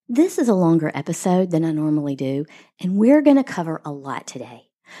This is a longer episode than I normally do, and we're going to cover a lot today.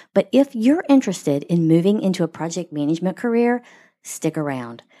 But if you're interested in moving into a project management career, stick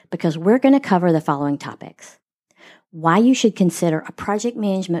around because we're going to cover the following topics. Why you should consider a project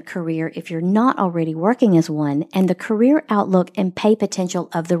management career if you're not already working as one, and the career outlook and pay potential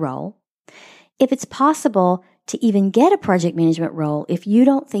of the role. If it's possible to even get a project management role if you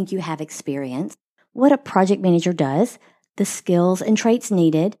don't think you have experience, what a project manager does, the skills and traits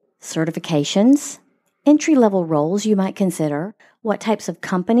needed, certifications, entry-level roles you might consider, what types of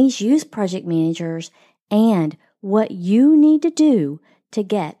companies use project managers, and what you need to do to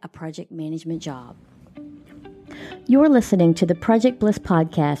get a project management job. You're listening to the Project Bliss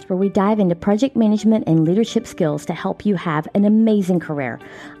podcast, where we dive into project management and leadership skills to help you have an amazing career.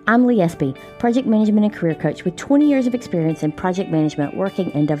 I'm Lee Espy, project management and career coach with 20 years of experience in project management, working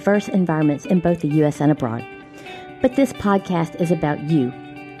in diverse environments in both the U.S. and abroad. But this podcast is about you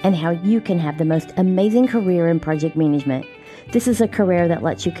and how you can have the most amazing career in project management. This is a career that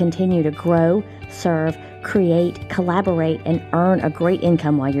lets you continue to grow, serve, create, collaborate, and earn a great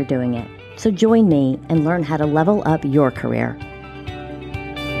income while you're doing it. So join me and learn how to level up your career.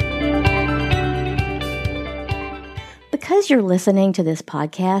 Because you're listening to this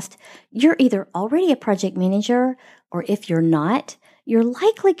podcast, you're either already a project manager, or if you're not, you're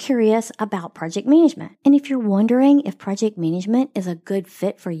likely curious about project management. And if you're wondering if project management is a good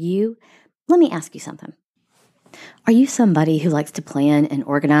fit for you, let me ask you something. Are you somebody who likes to plan and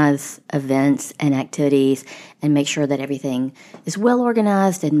organize events and activities and make sure that everything is well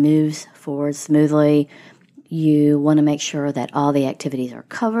organized and moves forward smoothly? You want to make sure that all the activities are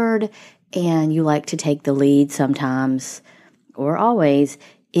covered, and you like to take the lead sometimes or always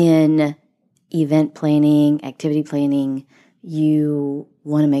in event planning, activity planning. You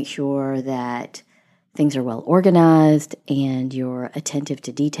want to make sure that things are well organized and you're attentive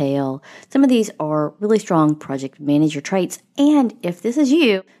to detail. Some of these are really strong project manager traits. And if this is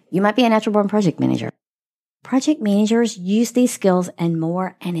you, you might be a natural born project manager. Project managers use these skills and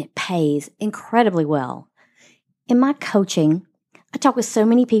more, and it pays incredibly well. In my coaching, I talk with so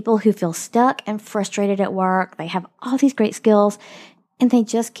many people who feel stuck and frustrated at work. They have all these great skills, and they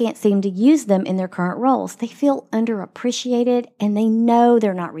just can't seem to use them in their current roles. They feel underappreciated, and they know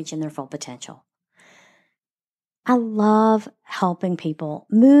they're not reaching their full potential. I love helping people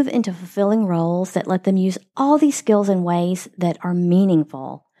move into fulfilling roles that let them use all these skills in ways that are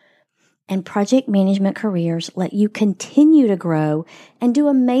meaningful. And project management careers let you continue to grow and do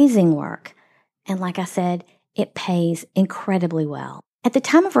amazing work. And like I said, it pays incredibly well. At the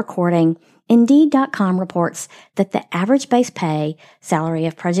time of recording, Indeed.com reports that the average base pay salary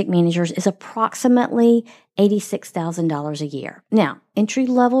of project managers is approximately $86,000 a year. Now,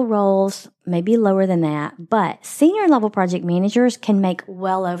 entry-level roles may be lower than that, but senior-level project managers can make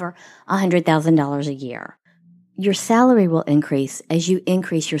well over $100,000 a year. Your salary will increase as you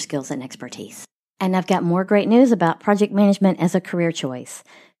increase your skills and expertise. And I've got more great news about project management as a career choice.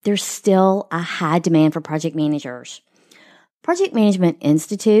 There's still a high demand for project managers. Project Management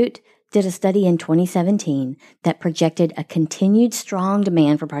Institute did a study in 2017 that projected a continued strong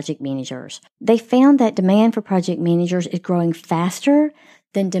demand for project managers. They found that demand for project managers is growing faster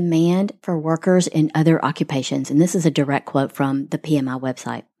than demand for workers in other occupations. And this is a direct quote from the PMI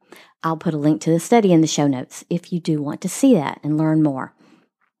website. I'll put a link to the study in the show notes if you do want to see that and learn more.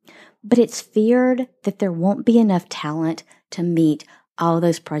 But it's feared that there won't be enough talent to meet all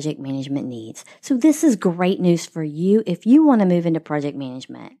those project management needs. So this is great news for you if you want to move into project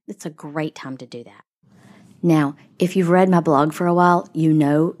management. It's a great time to do that. Now, if you've read my blog for a while, you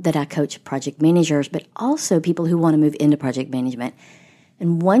know that I coach project managers, but also people who want to move into project management.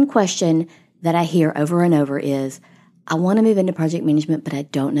 And one question that I hear over and over is, I want to move into project management, but I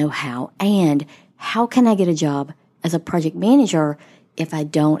don't know how. And how can I get a job as a project manager if I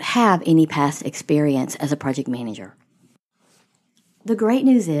don't have any past experience as a project manager? The great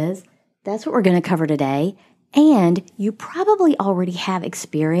news is that's what we're going to cover today, and you probably already have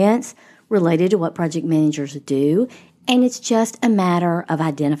experience related to what project managers do, and it's just a matter of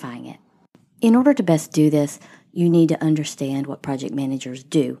identifying it. In order to best do this, you need to understand what project managers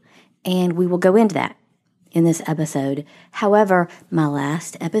do, and we will go into that in this episode. However, my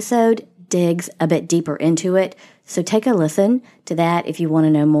last episode digs a bit deeper into it, so take a listen to that if you want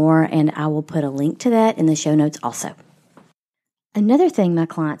to know more, and I will put a link to that in the show notes also. Another thing my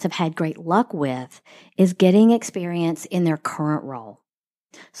clients have had great luck with is getting experience in their current role.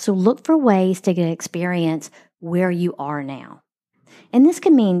 So look for ways to get experience where you are now. And this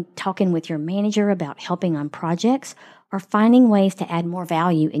can mean talking with your manager about helping on projects or finding ways to add more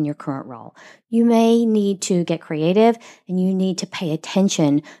value in your current role. You may need to get creative and you need to pay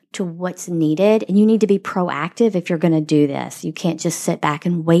attention to what's needed, and you need to be proactive if you're going to do this. You can't just sit back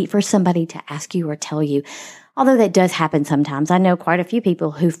and wait for somebody to ask you or tell you. Although that does happen sometimes. I know quite a few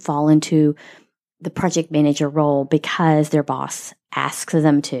people who fall into the project manager role because their boss asks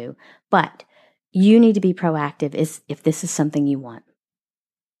them to. But you need to be proactive if this is something you want.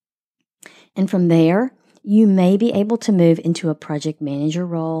 And from there, you may be able to move into a project manager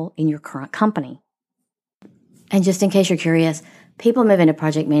role in your current company. And just in case you're curious, people move into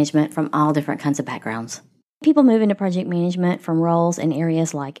project management from all different kinds of backgrounds. People move into project management from roles in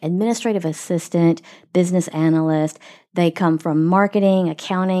areas like administrative assistant, business analyst. They come from marketing,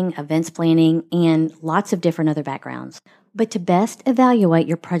 accounting, events planning, and lots of different other backgrounds. But to best evaluate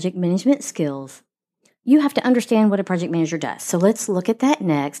your project management skills, you have to understand what a project manager does. So let's look at that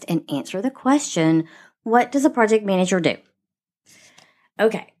next and answer the question, what does a project manager do?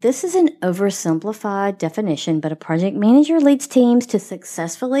 Okay, this is an oversimplified definition, but a project manager leads teams to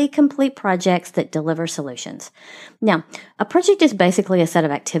successfully complete projects that deliver solutions. Now, a project is basically a set of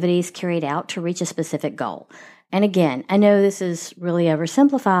activities carried out to reach a specific goal. And again, I know this is really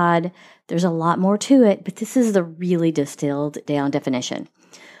oversimplified. There's a lot more to it, but this is the really distilled down definition.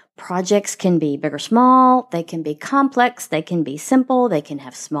 Projects can be big or small, they can be complex, they can be simple, they can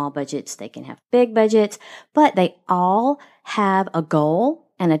have small budgets, they can have big budgets, but they all have a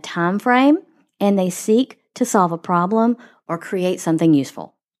goal and a time frame, and they seek to solve a problem or create something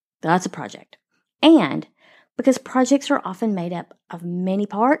useful. That's a project. And because projects are often made up of many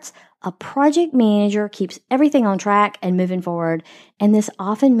parts, a project manager keeps everything on track and moving forward, and this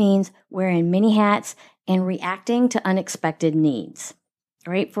often means wearing many hats and reacting to unexpected needs.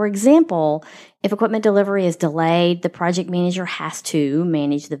 Right? For example, if equipment delivery is delayed, the project manager has to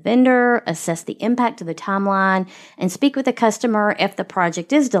manage the vendor, assess the impact to the timeline, and speak with the customer if the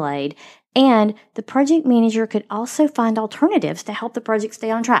project is delayed. And the project manager could also find alternatives to help the project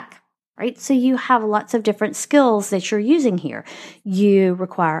stay on track. Right? So you have lots of different skills that you're using here. You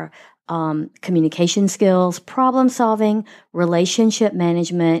require communication skills, problem solving, relationship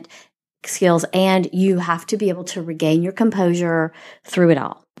management skills, and you have to be able to regain your composure through it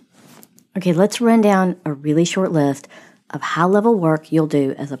all. Okay, let's run down a really short list of high-level work you'll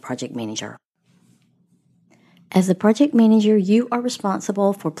do as a project manager. As a project manager, you are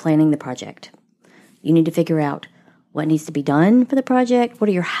responsible for planning the project. You need to figure out what needs to be done for the project, what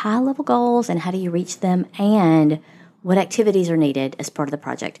are your high-level goals, and how do you reach them, and what activities are needed as part of the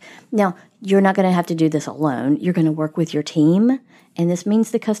project. Now, you're not going to have to do this alone. You're going to work with your team, and this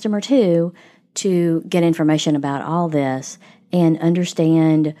means the customer too, to get information about all this and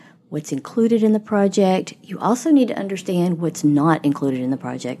understand what's included in the project. You also need to understand what's not included in the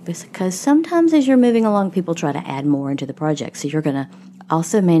project, because sometimes as you're moving along, people try to add more into the project. So you're going to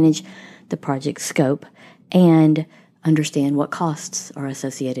also manage the project scope and understand what costs are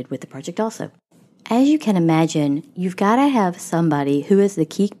associated with the project also. As you can imagine, you've got to have somebody who is the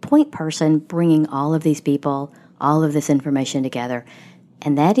key point person bringing all of these people, all of this information together,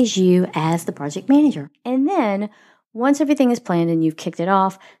 and that is you as the project manager. And then, once everything is planned and you've kicked it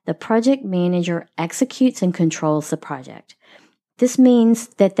off, the project manager executes and controls the project. This means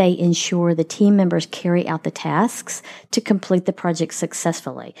that they ensure the team members carry out the tasks to complete the project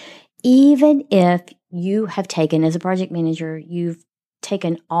successfully. Even if you have taken, as a project manager, you've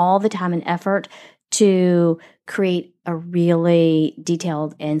taken all the time and effort to create a really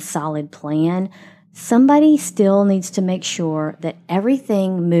detailed and solid plan, somebody still needs to make sure that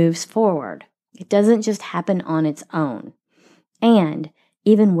everything moves forward. It doesn't just happen on its own. And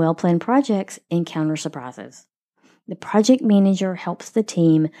even well-planned projects encounter surprises. The project manager helps the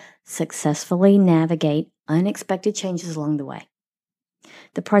team successfully navigate unexpected changes along the way.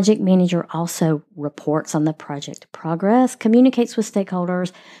 The project manager also reports on the project progress, communicates with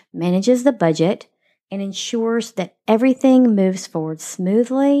stakeholders, manages the budget, and ensures that everything moves forward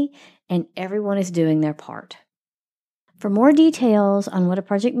smoothly and everyone is doing their part. For more details on what a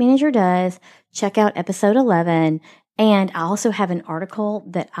project manager does, check out episode 11, and I also have an article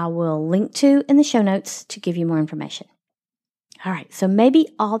that I will link to in the show notes to give you more information. All right, so maybe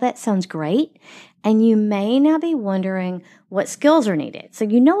all that sounds great, and you may now be wondering what skills are needed. So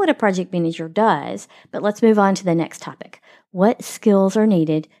you know what a project manager does, but let's move on to the next topic. What skills are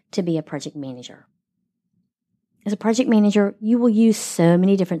needed to be a project manager? As a project manager, you will use so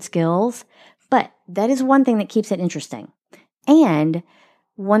many different skills, but that is one thing that keeps it interesting, and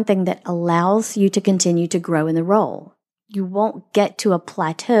one thing that allows you to continue to grow in the role. You won't get to a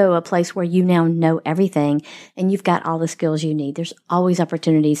plateau, a place where you now know everything and you've got all the skills you need. There's always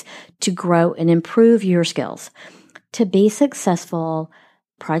opportunities to grow and improve your skills. To be successful,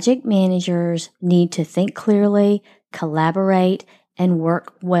 project managers need to think clearly, collaborate, and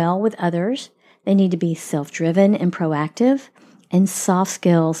work well with others. They need to be self-driven and proactive. And soft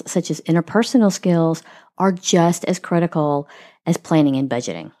skills, such as interpersonal skills, are just as critical as planning and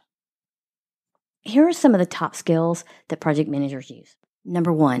budgeting. Here are some of the top skills that project managers use.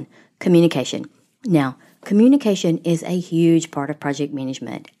 Number 1, communication. Now, communication is a huge part of project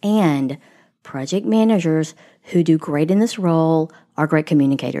management, and project managers who do great in this role are great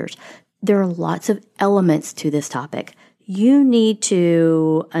communicators. There are lots of elements to this topic. You need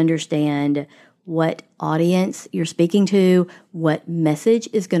to understand what audience you're speaking to, what message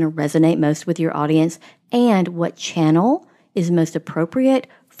is going to resonate most with your audience, and what channel is most appropriate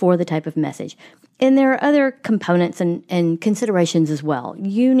for the type of message. And there are other components and considerations as well.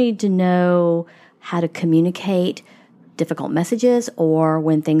 You need to know how to communicate difficult messages or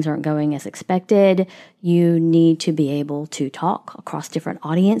when things aren't going as expected. You need to be able to talk across different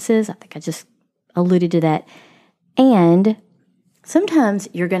audiences. I think I just alluded to that. And sometimes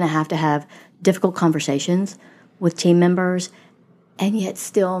you're going to have difficult conversations with team members and yet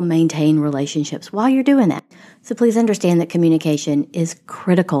still maintain relationships while you're doing that. So please understand that communication is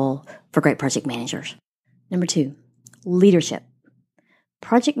critical for great project managers. Number 2, leadership.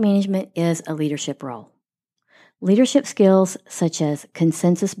 Project management is a leadership role. Leadership skills such as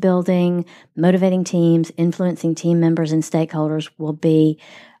consensus building, motivating teams, influencing team members and stakeholders will be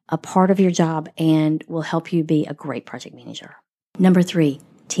a part of your job and will help you be a great project manager. Number 3,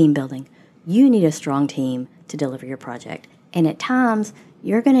 team building. You need a strong team to deliver your project. And at times,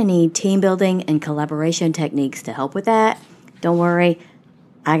 you're going to need team building and collaboration techniques to help with that. Don't worry,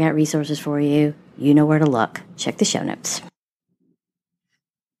 I got resources for you. You know where to look. Check the show notes.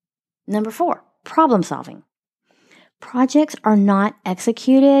 Number 4, problem solving. Projects are not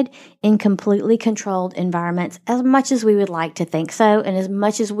executed in completely controlled environments as much as we would like to think so, and as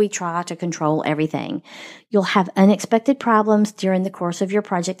much as we try to control everything. You'll have unexpected problems during the course of your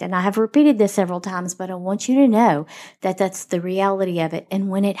project, and I have repeated this several times, but I want you to know that that's the reality of it. And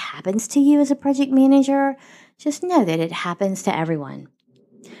when it happens to you as a project manager, just know that it happens to everyone.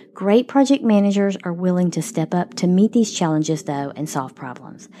 Great project managers are willing to step up to meet these challenges, though, and solve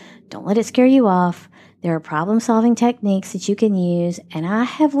problems. Don't let it scare you off. There are problem-solving techniques that you can use, and I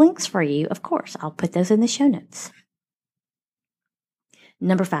have links for you. Of course, I'll put those in the show notes.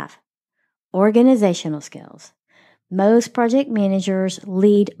 Number 5, organizational skills. Most project managers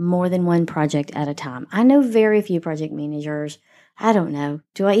lead more than one project at a time. I know very few project managers. I don't know.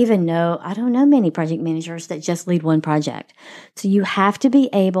 Do I even know? I don't know many project managers that just lead one project. So you have to be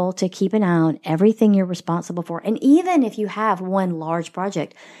able to keep an eye on everything you're responsible for. And even if you have one large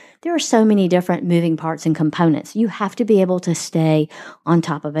project, there are so many different moving parts and components. You have to be able to stay on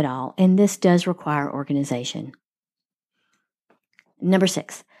top of it all. And this does require organization. Number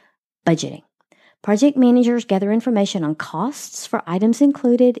 6, budgeting. Project managers gather information on costs for items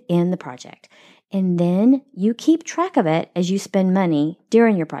included in the project. And then you keep track of it as you spend money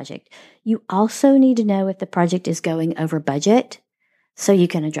during your project. You also need to know if the project is going over budget so you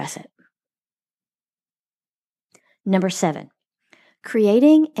can address it. Number 7,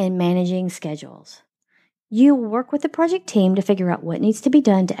 creating and managing schedules. You work with the project team to figure out what needs to be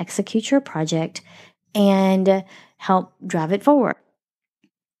done to execute your project and help drive it forward.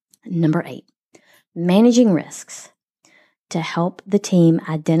 Number 8, managing risks. To help the team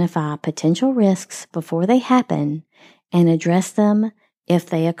identify potential risks before they happen and address them if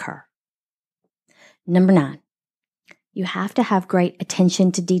they occur. Number 9, you have to have great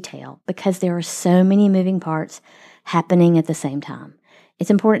attention to detail because there are so many moving parts happening at the same time. It's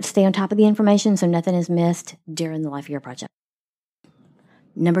important to stay on top of the information so nothing is missed during the life of your project.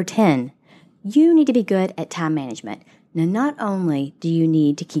 Number 10, you need to be good at time management. Now, not only do you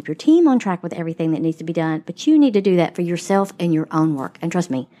need to keep your team on track with everything that needs to be done, but you need to do that for yourself and your own work. And trust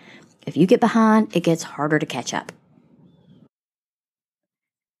me, if you get behind, it gets harder to catch up.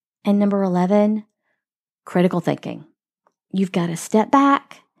 And number 11, critical thinking. You've got to step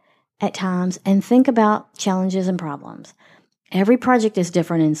back at times and think about challenges and problems. Every project is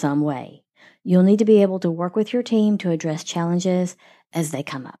different in some way. You'll need to be able to work with your team to address challenges as they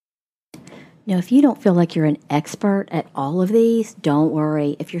come up. Now, if you don't feel like you're an expert at all of these, don't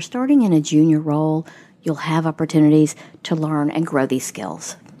worry. If you're starting in a junior role, you'll have opportunities to learn and grow these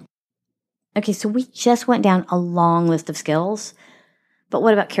skills. Okay, so we just went down a long list of skills, but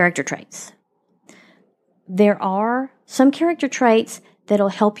what about character traits? There are some character traits that'll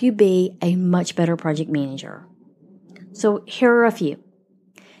help you be a much better project manager. So here are a few.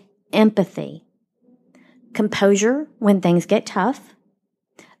 Empathy, composure when things get tough,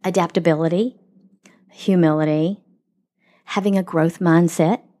 adaptability, humility, having a growth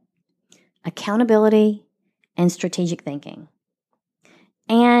mindset, accountability, and strategic thinking.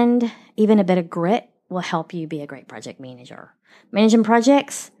 And even a bit of grit will help you be a great project manager. Managing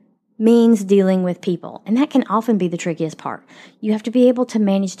projects means dealing with people, and that can often be the trickiest part. You have to be able to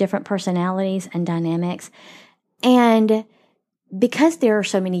manage different personalities and dynamics. And because there are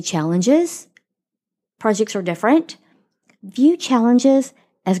so many challenges, projects are different. View challenges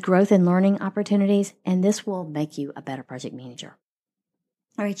as growth and learning opportunities, and this will make you a better project manager.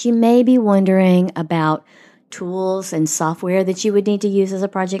 All right, you may be wondering about tools and software that you would need to use as a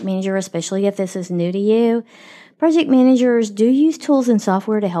project manager, especially if this is new to you. Project managers do use tools and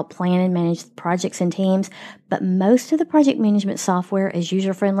software to help plan and manage projects and teams, but most of the project management software is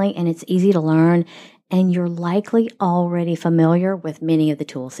user-friendly and it's easy to learn, and you're likely already familiar with many of the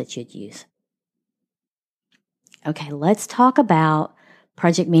tools that you'd use. Okay, let's talk about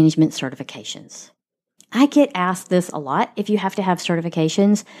project management certifications. I get asked this a lot if you have to have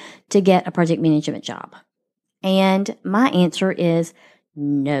certifications to get a project management job. And my answer is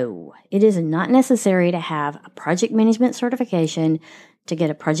no. It is not necessary to have a project management certification to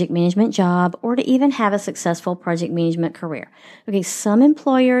get a project management job or to even have a successful project management career. Okay, some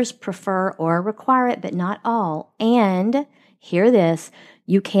employers prefer or require it, but not all. And hear this,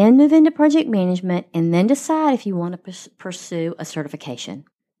 you can move into project management and then decide if you want to pursue a certification.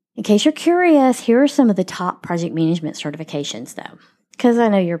 In case you're curious, here are some of the top project management certifications, though, because I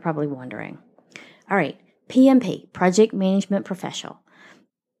know you're probably wondering. All right, PMP, Project Management Professional.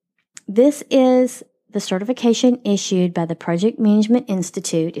 This is the certification issued by the Project Management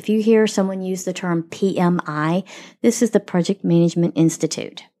Institute. If you hear someone use the term PMI, this is the Project Management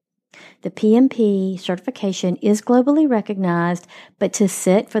Institute. The PMP certification is globally recognized, but to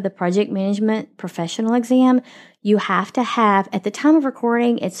sit for the Project Management Professional exam, you have to have, at the time of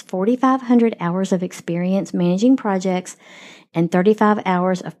recording, it's 4,500 hours of experience managing projects and 35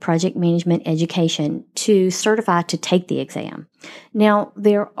 hours of project management education to certify to take the exam. Now,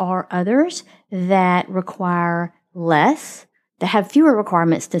 there are others that require less, that have fewer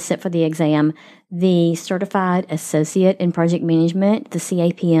requirements to sit for the exam. The Certified Associate in Project Management, the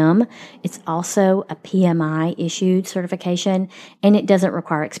CAPM, it's also a PMI issued certification, and it doesn't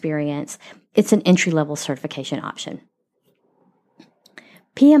require experience. It's an entry-level certification option.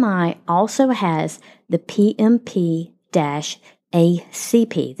 PMI also has the PMP-ACP.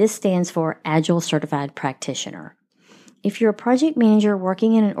 This stands for Agile Certified Practitioner. If you're a project manager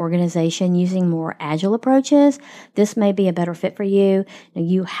working in an organization using more agile approaches, this may be a better fit for you. Now,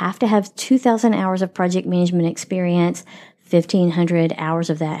 you have to have 2,000 hours of project management experience. 1,500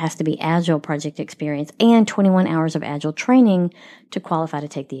 hours of that has to be agile project experience and 21 hours of agile training to qualify to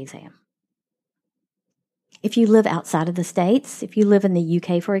take the exam. If you live outside of the States, if you live in the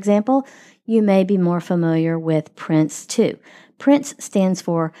UK, for example, you may be more familiar with PRINCE2. PRINCE stands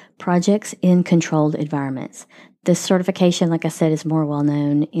for Projects in Controlled Environments. This certification, like I said, is more well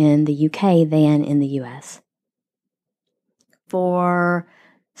known in the UK than in the US. For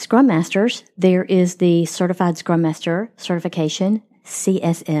Scrum Masters, there is the Certified Scrum Master certification,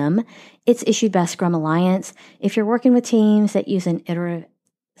 CSM. It's issued by Scrum Alliance. If you're working with teams that use an iterative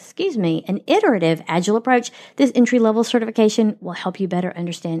agile approach, this entry-level certification will help you better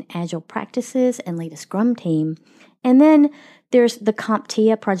understand agile practices and lead a Scrum team. And then there's the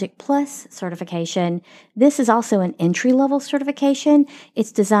CompTIA Project Plus certification. This is also an entry-level certification.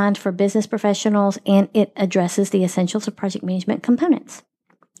 It's designed for business professionals, and it addresses the essentials of project management components.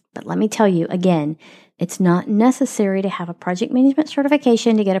 But let me tell you again, it's not necessary to have a project management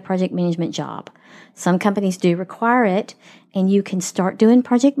certification to get a project management job. Some companies do require it, and you can start doing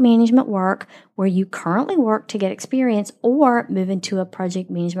project management work where you currently work to get experience, or move into a project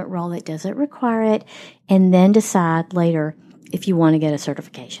management role that doesn't require it, and then decide later if you want to get a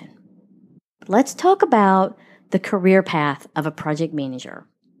certification. Let's talk about the career path of a project manager.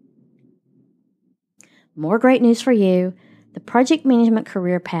 More great news for you. The project management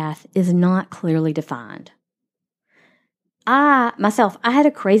career path is not clearly defined. I had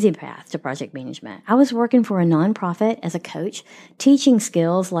a crazy path to project management. I was working for a nonprofit as a coach, teaching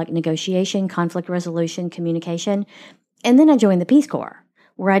skills like negotiation, conflict resolution, communication, and then I joined the Peace Corps,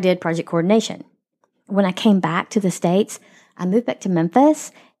 where I did project coordination. When I came back to the States, I moved back to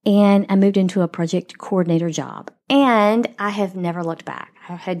Memphis, and I moved into a project coordinator job. And I have never looked back.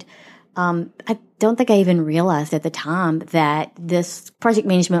 I don't think I even realized at the time that this project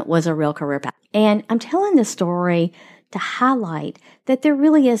management was a real career path. And I'm telling this story to highlight that there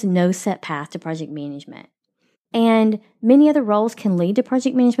really is no set path to project management. And many other roles can lead to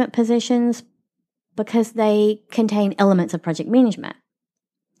project management positions because they contain elements of project management.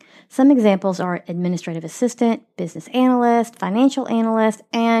 Some examples are administrative assistant, business analyst, financial analyst,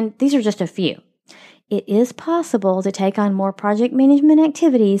 and these are just a few. It is possible to take on more project management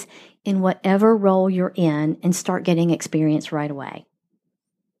activities in whatever role you're in and start getting experience right away.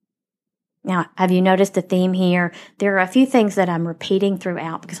 Now, have you noticed a theme here? There are a few things that I'm repeating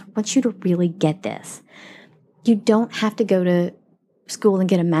throughout because I want you to really get this. You don't have to go to school and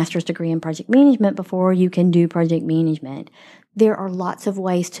get a master's degree in project management before you can do project management. There are lots of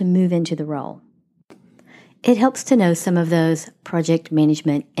ways to move into the role. It helps to know some of those project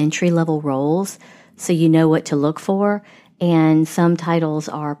management entry-level roles so you know what to look for. And some titles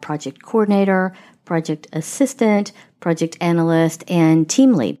are project coordinator, project assistant, project analyst, and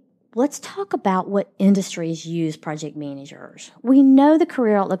team lead. Let's talk about what industries use project managers. We know the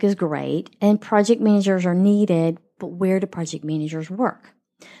career outlook is great and project managers are needed, but where do project managers work?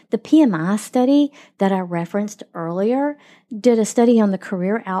 The PMI study that I referenced earlier did a study on the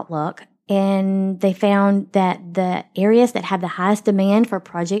career outlook, and they found that the areas that have the highest demand for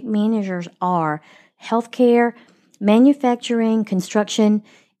project managers are healthcare, manufacturing, construction,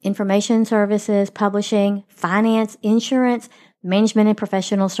 information services, publishing, finance, insurance, management and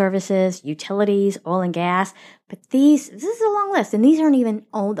professional services, utilities, oil and gas. But this is a long list, and these aren't even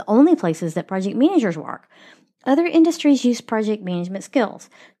the only places that project managers work. Other industries use project management skills.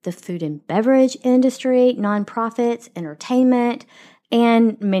 The food and beverage industry, nonprofits, entertainment,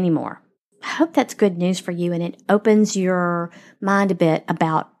 and many more. I hope that's good news for you, and it opens your mind a bit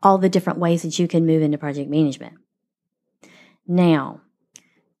about all the different ways that you can move into project management. Now,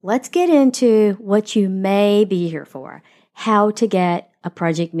 let's get into what you may be here for. How to get a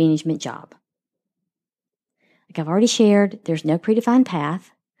project management job. Like I've already shared, there's no predefined path.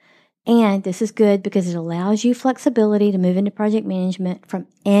 And this is good because it allows you flexibility to move into project management from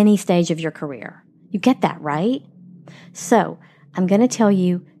any stage of your career. You get that, right? So I'm going to tell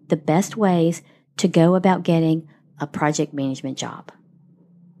you the best ways to go about getting a project management job.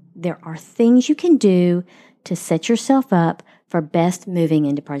 There are things you can do to set yourself up for best moving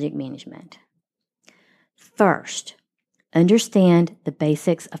into project management. First, understand the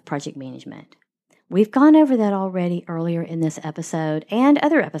basics of project management. We've gone over that already earlier in this episode and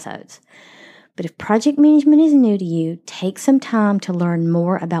other episodes. But if project management is new to you, take some time to learn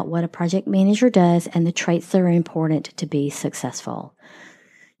more about what a project manager does and the traits that are important to be successful.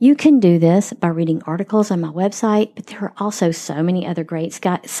 You can do this by reading articles on my website, but there are also so many other great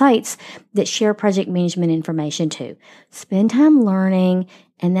sites that share project management information too. Spend time learning,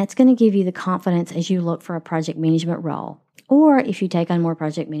 and that's going to give you the confidence as you look for a project management role, or if you take on more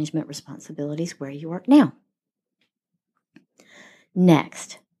project management responsibilities where you work now.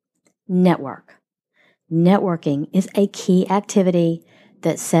 Next, network. Networking is a key activity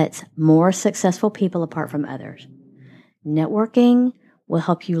that sets more successful people apart from others. Networking will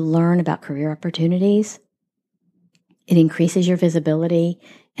help you learn about career opportunities. It increases your visibility,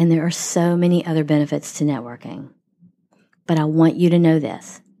 and there are so many other benefits to networking. But I want you to know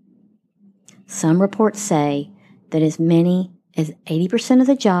this. Some reports say that as many as 80% of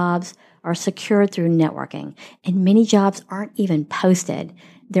the jobs are secured through networking, and many jobs aren't even posted.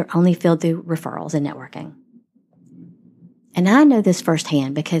 They're only filled through referrals and networking. And I know this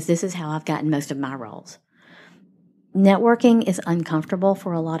firsthand because this is how I've gotten most of my roles. Networking is uncomfortable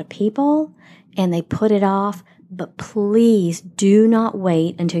for a lot of people, and they put it off, but please do not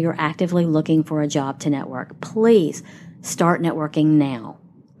wait until you're actively looking for a job to network. Please start networking now.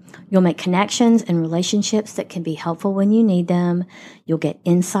 You'll make connections and relationships that can be helpful when you need them. You'll get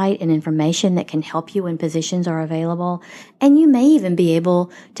insight and information that can help you when positions are available, and you may even be able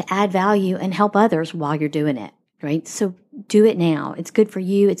to add value and help others while you're doing it, right? So do it now. It's good for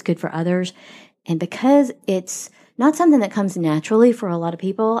you. It's good for others. And because it's not something that comes naturally for a lot of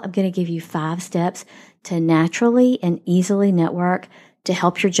people, I'm going to give you 5 steps to naturally and easily network to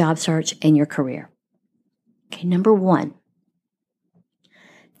help your job search and your career. Okay, number 1,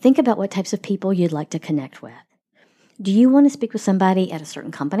 think about what types of people you'd like to connect with. Do you want to speak with somebody at a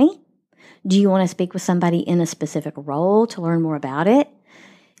certain company? Do you want to speak with somebody in a specific role to learn more about it?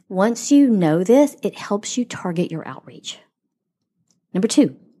 Once you know this, it helps you target your outreach. Number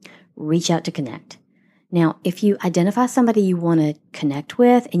 2, reach out to connect. Now, if you identify somebody you want to connect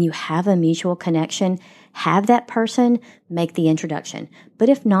with and you have a mutual connection, have that person make the introduction. But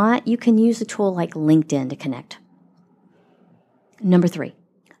if not, you can use a tool like LinkedIn to connect. Number 3,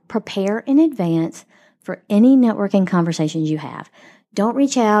 prepare in advance for any networking conversations you have. Don't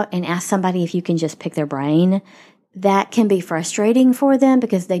reach out and ask somebody if you can just pick their brain. That can be frustrating for them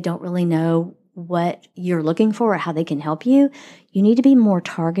because they don't really know what you're looking for or how they can help you. You need to be more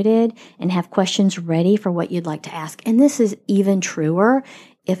targeted and have questions ready for what you'd like to ask. And this is even truer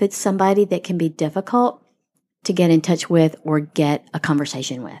if it's somebody that can be difficult to get in touch with or get a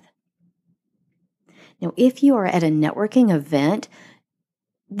conversation with. Now, if you are at a networking event,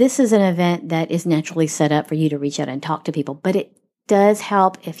 this is an event that is naturally set up for you to reach out and talk to people, but it does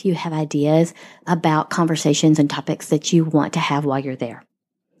help if you have ideas about conversations and topics that you want to have while you're there.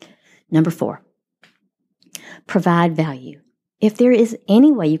 Number 4, provide value. If there is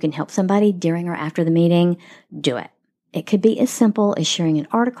any way you can help somebody during or after the meeting, do it. It could be as simple as sharing an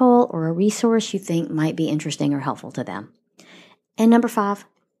article or a resource you think might be interesting or helpful to them. And number 5,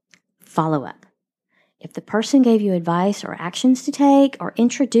 follow up. If the person gave you advice or actions to take or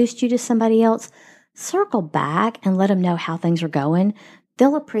introduced you to somebody else, circle back and let them know how things are going.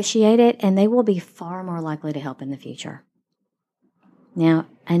 They'll appreciate it and they will be far more likely to help in the future. Now,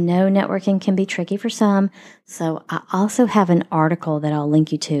 I know networking can be tricky for some, so I also have an article that I'll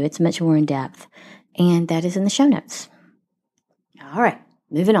link you to. It's much more in depth, and that is in the show notes. All right,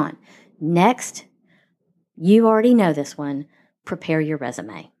 moving on. Next, you already know this one, prepare your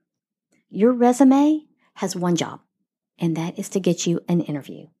resume. Your resume has one job, and that is to get you an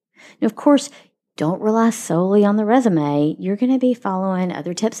interview. Now, of course, don't rely solely on the resume. You're going to be following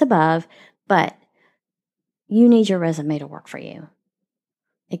other tips above, but you need your resume to work for you.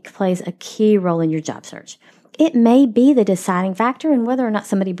 It plays a key role in your job search. It may be the deciding factor in whether or not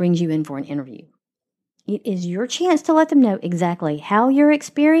somebody brings you in for an interview. It is your chance to let them know exactly how your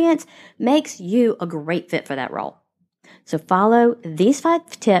experience makes you a great fit for that role. So follow these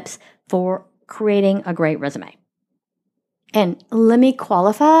 5 tips for creating a great resume. And let me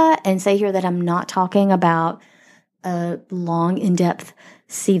qualify and say here that I'm not talking about a long, in-depth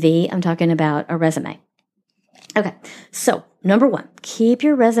CV. I'm talking about a resume. Okay, so number 1, keep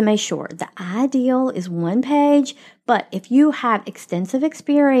your resume short. The ideal is 1 page, but if you have extensive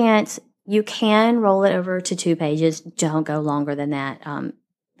experience, you can roll it over to 2 pages. Don't go longer than that.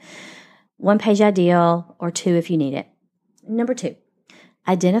 1 page ideal, or 2 if you need it. Number 2,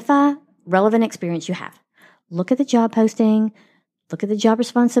 identify relevant experience you have. Look at the job posting, look at the job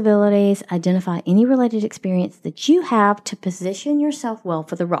responsibilities, identify any related experience that you have to position yourself well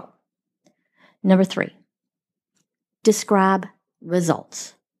for the role. Number 3, describe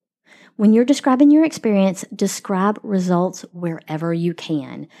results. When you're describing your experience, describe results wherever you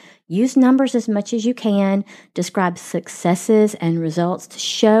can. Use numbers as much as you can. Describe successes and results to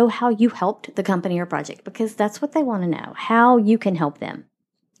show how you helped the company or project, because that's what they want to know, how you can help them,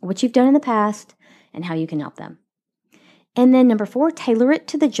 what you've done in the past, and how you can help them. And then number 4, tailor it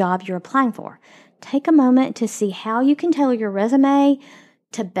to the job you're applying for. Take a moment to see how you can tailor your resume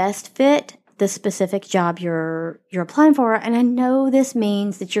to best fit the specific job you're applying for. And I know this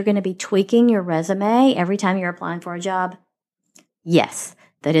means that you're going to be tweaking your resume every time you're applying for a job. Yes,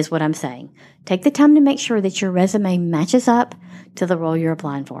 that is what I'm saying. Take the time to make sure that your resume matches up to the role you're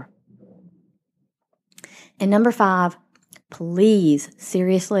applying for. And number 5, please,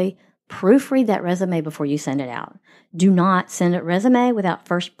 seriously, proofread that resume before you send it out. Do not send a resume without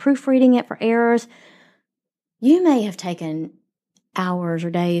first proofreading it for errors. You may have taken hours or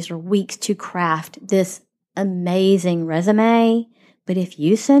days or weeks to craft this amazing resume, but if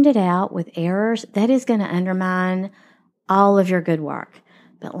you send it out with errors, that is going to undermine all of your good work.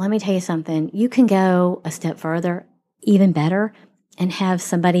 But let me tell you something, you can go a step further, even better, and have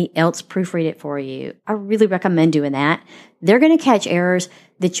somebody else proofread it for you. I really recommend doing that. They're going to catch errors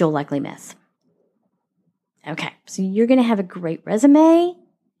that you'll likely miss. Okay, so you're going to have a great resume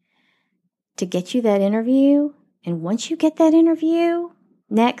to get you that interview. And once you get that interview,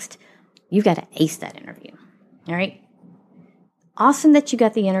 next, you've got to ace that interview. All right? Awesome that you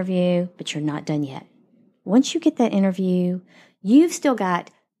got the interview, but you're not done yet. Once you get that interview, you've still got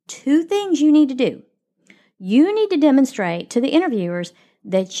 2 things you need to do. You need to demonstrate to the interviewers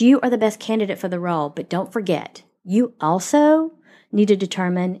that you are the best candidate for the role, but don't forget, you also need to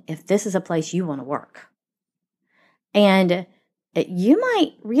determine if this is a place you want to work. And you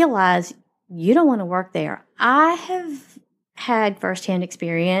might realize you don't want to work there. I have had firsthand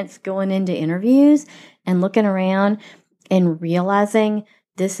experience going into interviews and looking around and realizing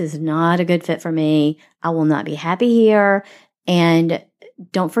this is not a good fit for me. I will not be happy here. And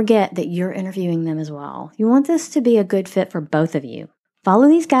don't forget that you're interviewing them as well. You want this to be a good fit for both of you. Follow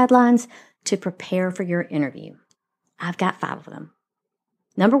these guidelines to prepare for your interview. I've got 5 of them.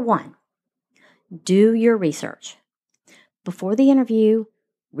 Number 1, do your research. Before the interview,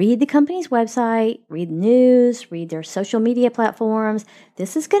 read the company's website, read the news, read their social media platforms.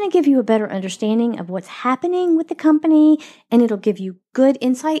 This is going to give you a better understanding of what's happening with the company, and it'll give you good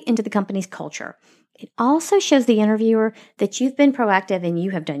insight into the company's culture. It also shows the interviewer that you've been proactive and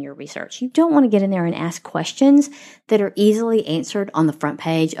you have done your research. You don't want to get in there and ask questions that are easily answered on the front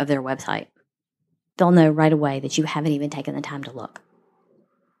page of their website. They'll know right away that you haven't even taken the time to look.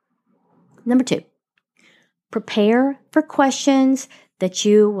 Number 2, prepare for questions that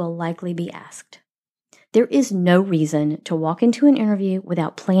you will likely be asked. There is no reason to walk into an interview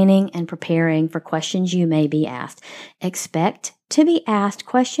without planning and preparing for questions you may be asked. Expect to be asked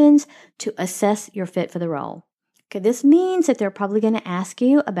questions to assess your fit for the role. Okay, this means that they're probably going to ask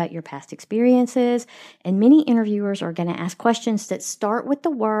you about your past experiences, and many interviewers are going to ask questions that start with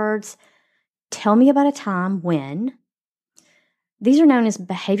the words, "Tell me about a time when." These are known as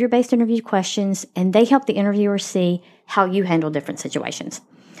behavior-based interview questions, and they help the interviewer see how you handle different situations.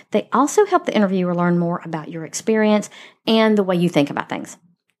 They also help the interviewer learn more about your experience and the way you think about things.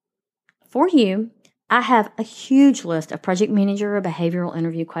 For you, I have a huge list of project manager or behavioral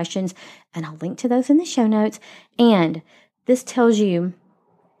interview questions, and I'll link to those in the show notes. And this tells you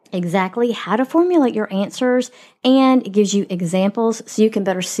exactly how to formulate your answers, and it gives you examples so you can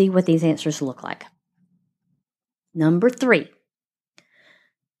better see what these answers look like. Number 3,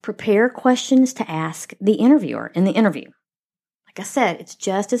 prepare questions to ask the interviewer in the interview. Like I said, it's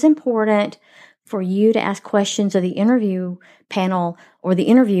just as important for you to ask questions of the interview panel or the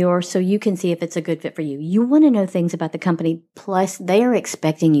interviewer so you can see if it's a good fit for you. You want to know things about the company, plus they are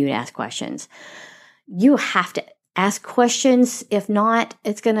expecting you to ask questions. You have to ask questions. If not,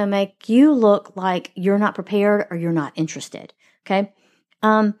 it's going to make you look like you're not prepared or you're not interested. Okay?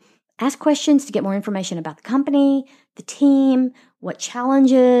 Ask questions to get more information about the company, the team, what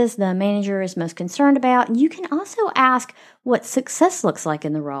challenges the manager is most concerned about. And you can also ask what success looks like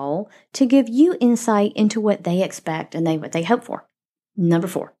in the role to give you insight into what they expect and what they hope for. Number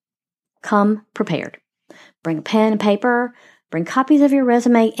 4, come prepared. Bring a pen and paper, bring copies of your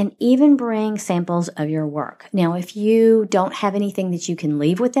resume, and even bring samples of your work. Now, if you don't have anything that you can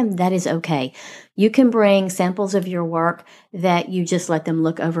leave with them, that is okay. You can bring samples of your work that you just let them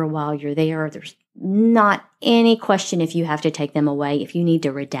look over while you're there. There's not any question if you have to take them away. If you need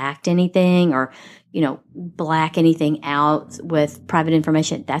to redact anything or, black anything out with private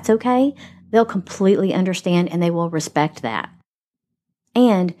information, that's okay. They'll completely understand and they will respect that.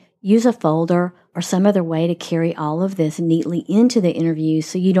 And use a folder or some other way to carry all of this neatly into the interview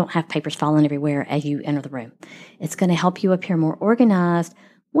so you don't have papers falling everywhere as you enter the room. It's going to help you appear more organized,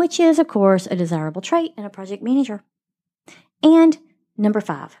 which is, of course, a desirable trait in a project manager. And number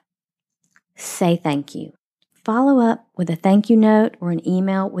 5, say thank you. Follow up with a thank you note or an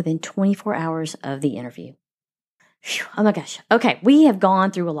email within 24 hours of the interview. Whew, oh my gosh. Okay, we have gone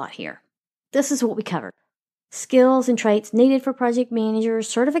through a lot here. This is what we covered. Skills and traits needed for project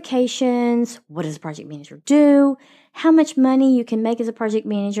managers, certifications, what does a project manager do, how much money you can make as a project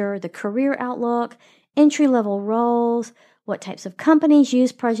manager, the career outlook, entry-level roles, what types of companies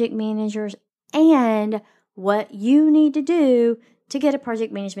use project managers, and what you need to do to get a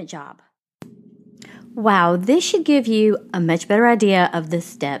project management job. Wow, this should give you a much better idea of the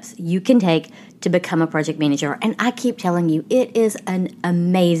steps you can take to become a project manager. And I keep telling you, it is an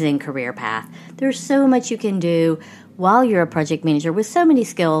amazing career path. There's so much you can do while you're a project manager with so many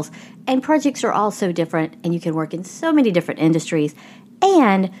skills, and projects are all so different, and you can work in so many different industries.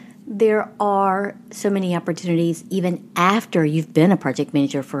 And there are so many opportunities even after you've been a project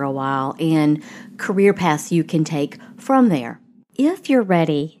manager for a while, and career paths you can take from there. If you're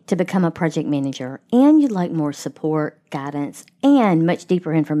ready to become a project manager and you'd like more support, guidance, and much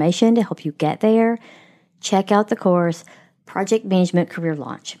deeper information to help you get there, check out the course, Project Management Career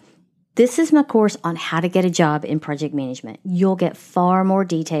Launch. This is my course on how to get a job in project management. You'll get far more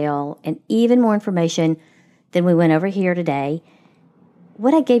detail and even more information than we went over here today.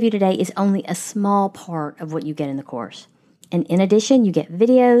 What I gave you today is only a small part of what you get in the course. And in addition, you get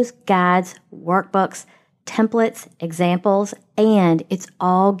videos, guides, workbooks, templates, examples, and it's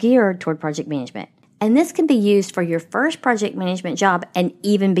all geared toward project management. And this can be used for your first project management job and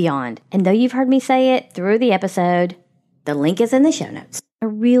even beyond. And though you've heard me say it through the episode, the link is in the show notes. I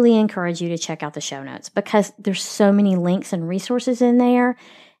really encourage you to check out the show notes because there's so many links and resources in there,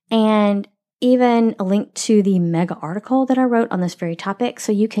 and even a link to the mega article that I wrote on this very topic,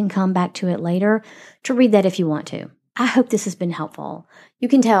 so you can come back to it later to read that if you want to. I hope this has been helpful. You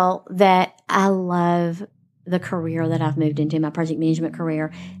can tell that I love the career that I've moved into, my project management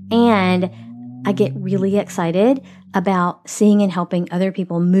career, and I get really excited about seeing and helping other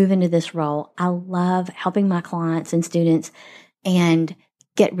people move into this role. I love helping my clients and students and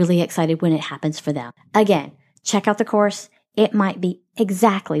get really excited when it happens for them. Again, check out the course. It might be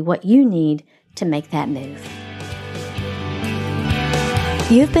exactly what you need to make that move.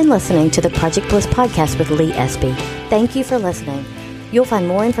 You've been listening to the Project Bliss podcast with Lee Espy. Thank you for listening. You'll find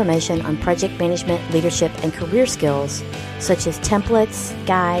more information on project management, leadership, and career skills, such as templates,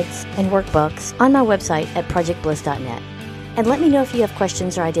 guides, and workbooks on my website at projectbliss.net. And let me know if you have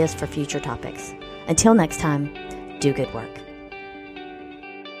questions or ideas for future topics. Until next time, do good work.